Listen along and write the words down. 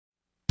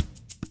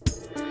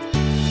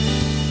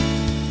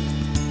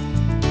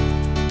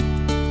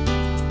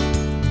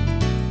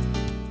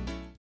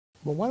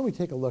Well, why don't we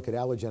take a look at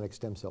allogenic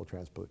stem cell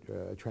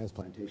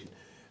transplantation?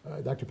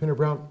 Dr.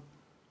 Pinner-Brown,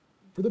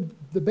 for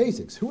the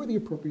basics, who are the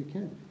appropriate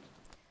candidates?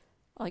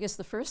 Well, I guess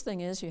the first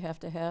thing is you have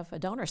to have a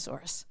donor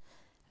source.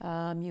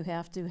 You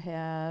have to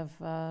have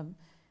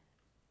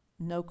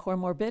no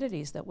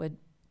comorbidities that would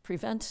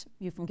prevent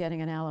you from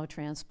getting an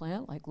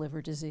allotransplant, like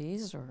liver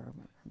disease or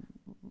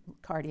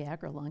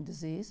cardiac or lung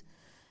disease.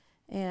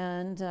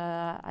 And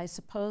I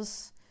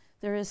suppose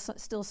there is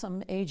still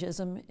some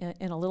ageism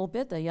in a little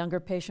bit. The younger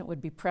patient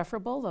would be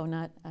preferable, though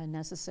not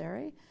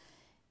necessary.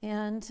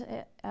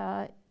 And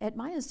at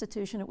my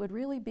institution, it would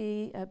really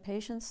be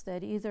patients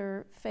that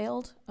either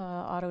failed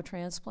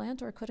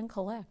autotransplant or couldn't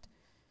collect.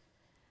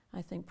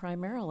 I think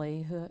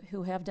primarily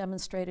who have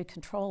demonstrated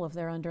control of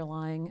their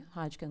underlying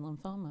Hodgkin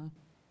lymphoma.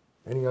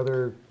 Any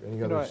other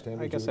standards?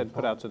 I guess I'd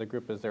put out to the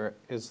group,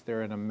 is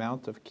there an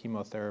amount of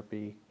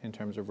chemotherapy in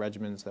terms of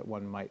regimens that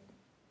one might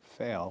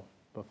fail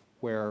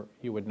where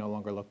you would no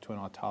longer look to an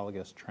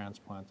autologous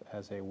transplant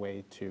as a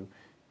way to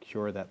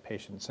cure that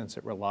patient, since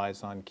it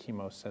relies on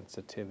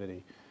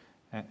chemosensitivity?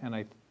 And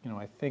I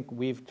think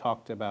we've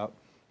talked about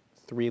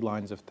 3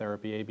 lines of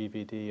therapy,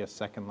 ABVD, a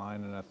second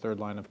line, and a third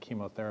line of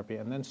chemotherapy,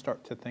 and then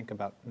start to think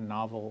about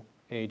novel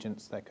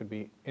agents that could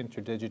be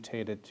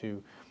interdigitated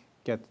to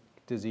get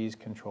disease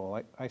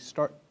control. I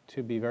start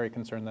to be very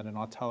concerned that an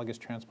autologous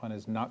transplant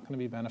is not going to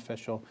be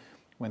beneficial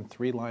when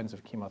 3 lines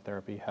of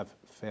chemotherapy have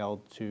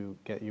failed to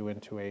get you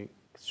into a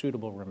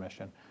suitable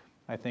remission.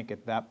 I think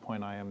at that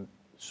point I am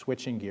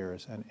switching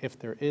gears, and if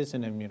there is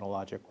an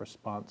immunologic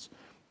response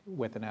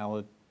with an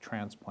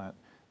allotransplant,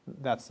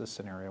 that's the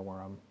scenario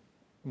where I'm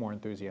more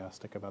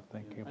enthusiastic about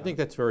thinking about. I think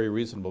that's very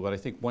reasonable, but I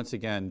think once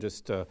again,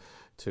 just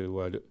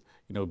to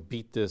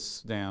beat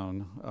this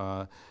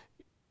down,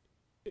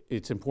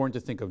 it's important to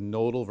think of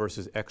nodal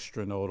versus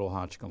extranodal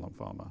Hodgkin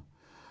lymphoma,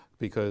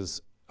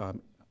 because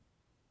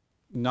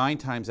 9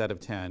 times out of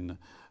 10,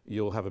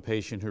 you'll have a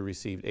patient who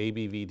received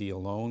ABVD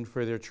alone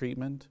for their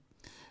treatment.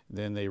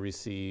 Then they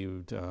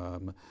received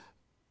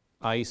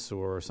ICE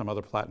or some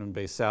other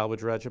platinum-based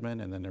salvage regimen,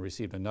 and then they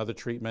received another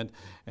treatment,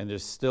 and they're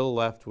still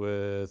left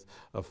with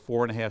a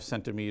 4.5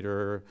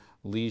 centimeter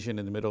lesion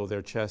in the middle of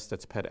their chest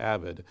that's PET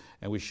avid.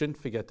 And we shouldn't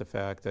forget the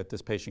fact that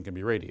this patient can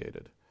be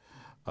radiated.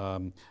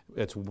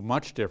 It's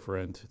much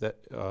different that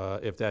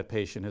if that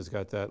patient has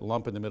got that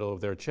lump in the middle of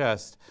their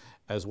chest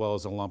as well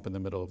as a lump in the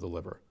middle of the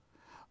liver.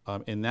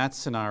 In that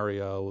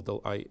scenario,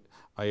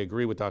 I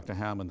agree with Dr.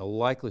 Hammond, the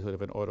likelihood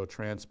of an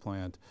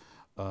autotransplant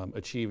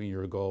achieving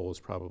your goal is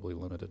probably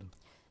limited.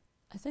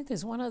 I think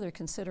there's one other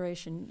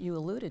consideration you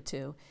alluded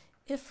to.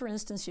 If, for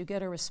instance, you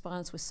get a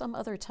response with some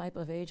other type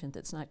of agent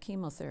that's not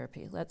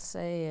chemotherapy, let's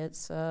say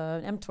it's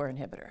an mTOR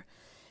inhibitor,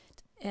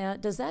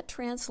 does that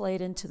translate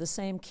into the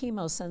same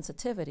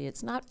chemosensitivity?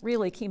 It's not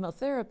really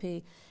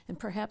chemotherapy, and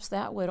perhaps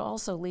that would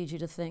also lead you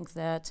to think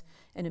that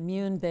an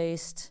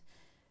immune-based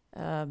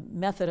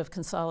method of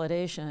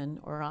consolidation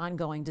or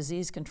ongoing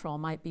disease control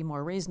might be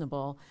more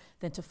reasonable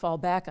than to fall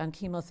back on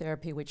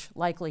chemotherapy, which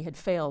likely had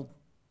failed.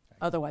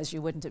 Otherwise,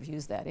 you wouldn't have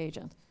used that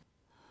agent.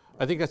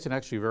 I think that's an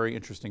actually very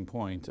interesting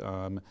point.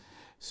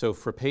 So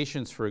for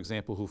patients, for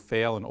example, who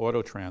fail an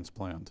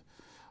autotransplant,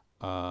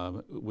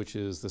 which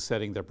is the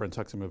setting that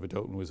brentuximab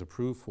vedotin was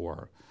approved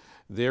for,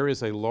 there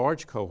is a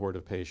large cohort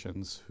of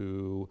patients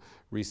who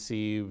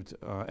received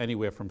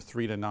anywhere from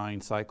 3 to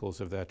 9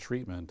 cycles of that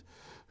treatment,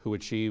 who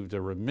achieved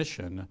a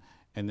remission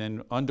and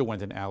then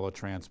underwent an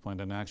allotransplant,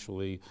 and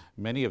actually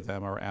many of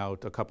them are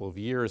out a couple of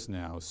years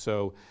now.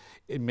 So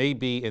it may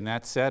be in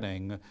that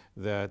setting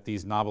that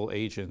these novel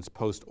agents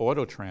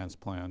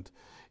post-autotransplant,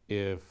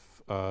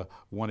 if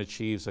one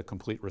achieves a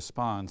complete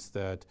response,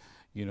 that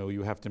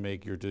you have to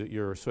make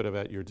you're sort of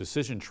at your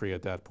decision tree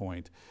at that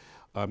point.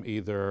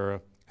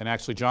 And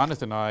actually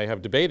Jonathan and I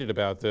have debated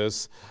about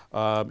this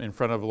in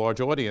front of large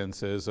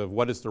audiences of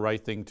what is the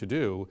right thing to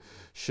do.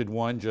 Should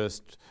one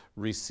just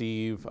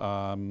receive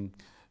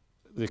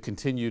the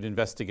continued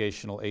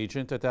investigational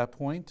agent at that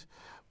point,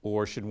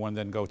 or should one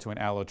then go to an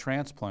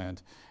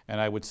allotransplant? And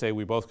I would say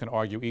we both can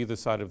argue either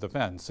side of the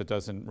fence. It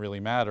doesn't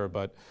really matter,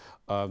 but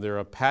there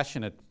are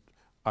passionate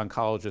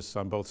oncologists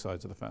on both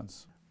sides of the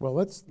fence. Well,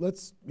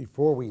 let's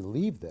before we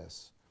leave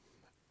this,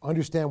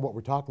 understand what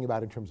we're talking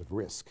about in terms of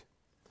risk.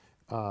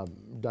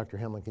 Dr.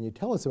 Hamlin, can you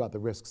tell us about the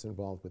risks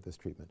involved with this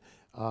treatment?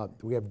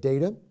 We have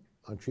data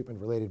on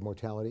treatment-related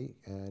mortality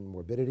and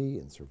morbidity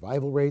and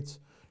survival rates,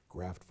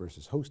 graft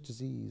versus host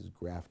disease,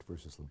 graft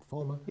versus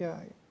lymphoma.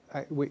 Yeah,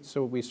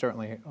 so we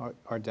certainly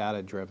are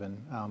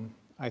data-driven.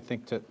 I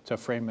think to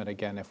frame it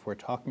again, if we're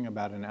talking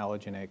about an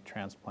allogeneic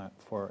transplant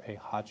for a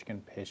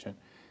Hodgkin patient,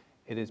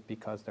 it is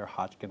because their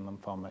Hodgkin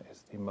lymphoma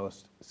is the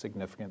most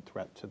significant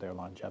threat to their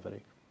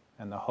longevity.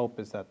 And the hope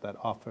is that that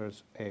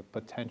offers a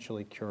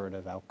potentially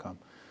curative outcome.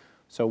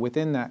 So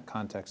within that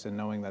context, and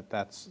knowing that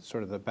that's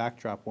sort of the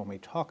backdrop when we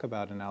talk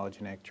about an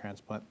allogeneic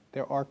transplant,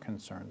 there are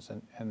concerns.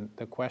 And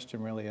the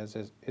question really is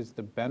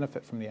the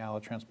benefit from the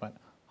allotransplant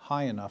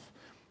high enough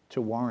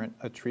to warrant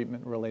a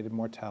treatment-related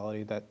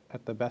mortality that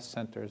at the best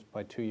centers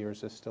by 2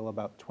 years is still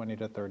about 20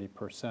 to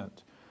 30%.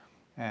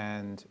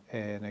 and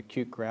an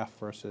acute graft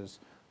versus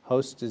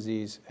host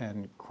disease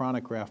and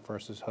chronic graft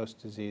versus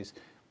host disease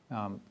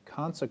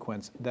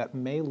consequence that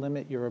may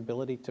limit your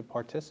ability to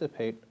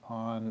participate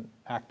on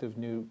active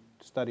new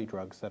study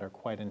drugs that are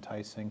quite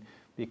enticing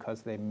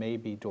because they may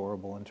be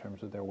durable in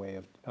terms of their way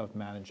of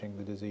managing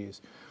the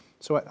disease.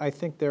 So I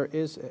think there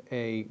is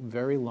a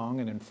very long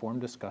and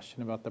informed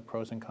discussion about the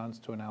pros and cons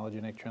to an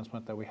allogeneic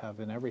transplant that we have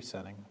in every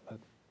setting,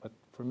 but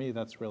for me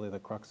that's really the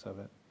crux of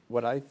it.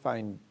 What I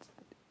find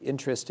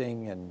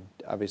interesting and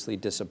obviously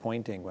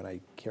disappointing when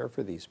I care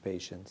for these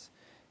patients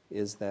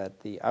is that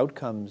the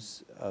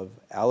outcomes of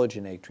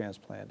allogeneic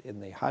transplant in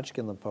the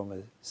Hodgkin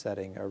lymphoma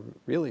setting are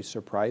really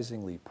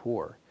surprisingly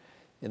poor,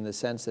 in the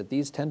sense that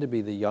these tend to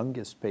be the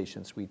youngest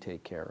patients we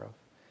take care of.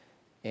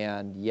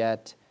 And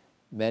yet,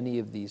 many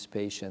of these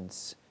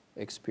patients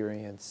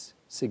experience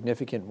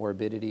significant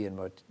morbidity and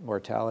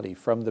mortality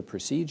from the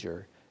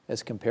procedure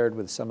as compared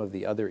with some of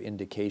the other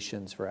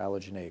indications for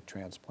allogeneic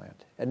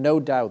transplant. And no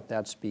doubt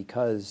that's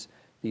because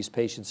these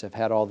patients have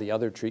had all the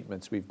other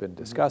treatments we've been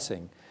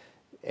discussing.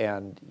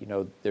 And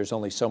there's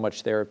only so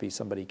much therapy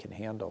somebody can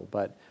handle.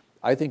 But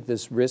I think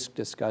this risk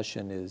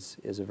discussion is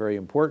a very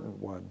important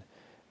one,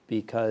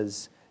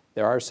 because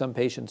there are some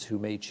patients who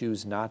may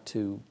choose not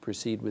to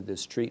proceed with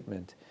this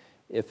treatment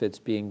if it's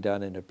being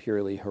done in a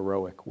purely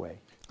heroic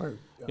way.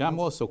 Yeah, I'm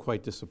also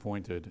quite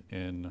disappointed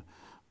in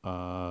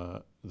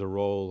the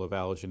role of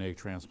allogeneic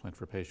transplant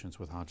for patients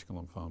with Hodgkin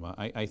lymphoma.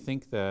 I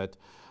think that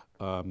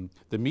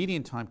the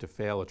median time to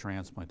fail a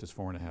transplant is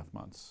 4.5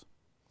 months.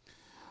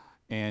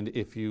 And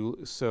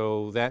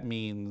so that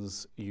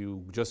means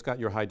you just got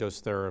your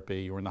high-dose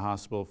therapy, you were in the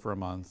hospital for a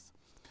month,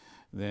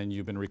 then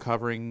you've been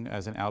recovering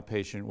as an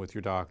outpatient with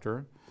your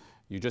doctor,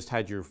 you just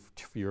had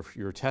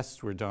your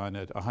tests were done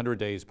at 100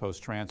 days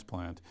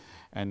post-transplant,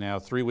 and now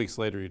 3 weeks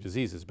later your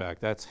disease is back.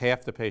 That's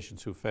half the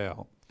patients who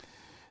fail.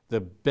 The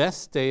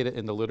best data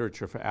in the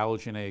literature for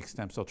allogeneic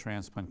stem cell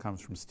transplant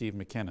comes from Steve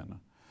McKinnon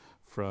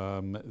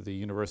from the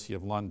University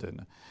of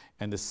London.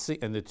 And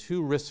the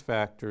two risk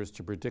factors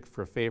to predict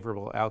for a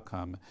favorable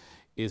outcome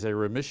is a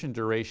remission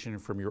duration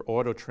from your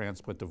auto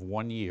transplant of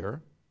 1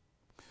 year,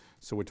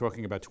 so we're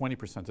talking about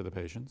 20% of the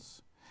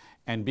patients,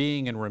 and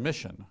being in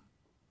remission,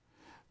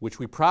 which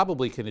we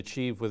probably can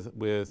achieve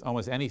with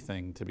almost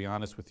anything, to be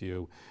honest with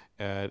you,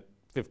 at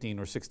 15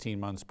 or 16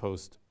 months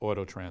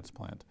post-auto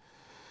transplant.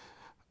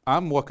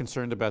 I'm more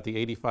concerned about the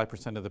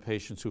 85% of the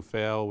patients who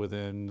fail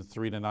within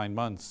 3 to 9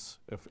 months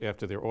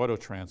after their auto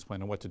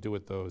transplant and what to do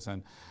with those.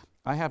 And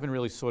I haven't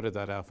really sorted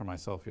that out for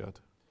myself yet.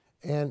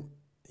 And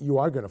you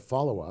are going to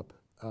follow up.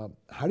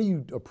 How do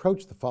you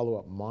approach the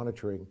follow-up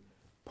monitoring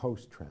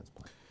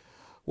post-transplant?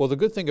 Well, the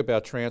good thing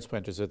about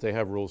transplant is that they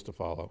have rules to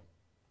follow.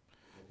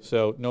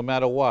 So no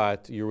matter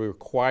what, you're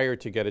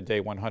required to get a day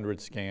 100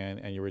 scan,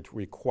 and you're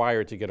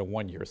required to get a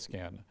 1-year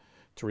scan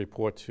to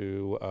report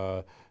to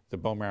the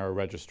bone marrow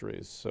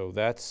registries. So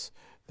that's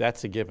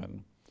a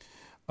given.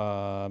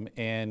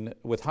 And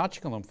with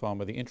Hodgkin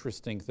lymphoma, the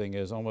interesting thing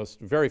is almost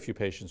very few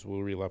patients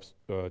will relapse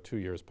 2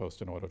 years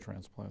post an auto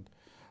transplant,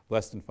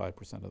 less than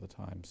 5% of the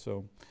time.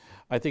 So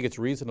I think it's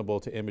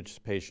reasonable to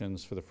image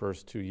patients for the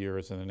first 2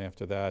 years, and then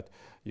after that,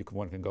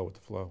 one can go with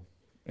the flow,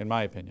 in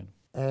my opinion.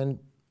 And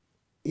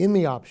in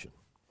the option,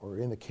 or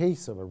in the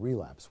case of a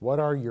relapse, what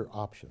are your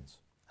options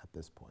at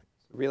this point?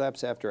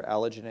 Relapse after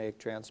allogeneic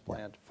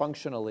transplant,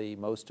 functionally,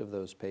 most of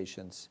those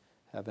patients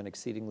have an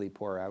exceedingly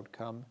poor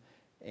outcome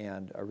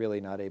and are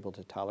really not able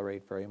to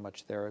tolerate very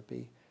much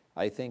therapy.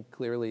 I think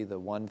clearly the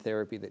one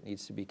therapy that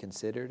needs to be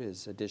considered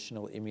is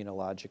additional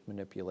immunologic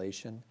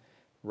manipulation,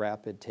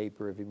 rapid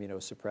taper of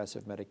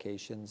immunosuppressive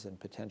medications, and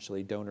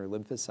potentially donor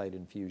lymphocyte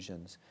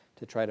infusions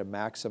to try to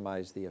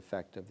maximize the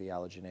effect of the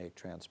allogeneic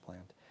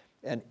transplant.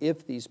 And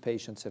if these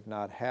patients have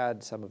not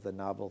had some of the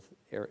novel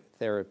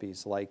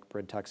therapies like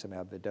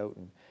brentuximab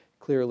vedotin,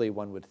 clearly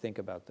one would think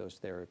about those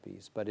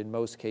therapies. But in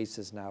most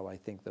cases now, I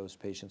think those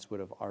patients would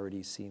have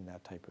already seen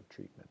that type of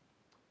treatment.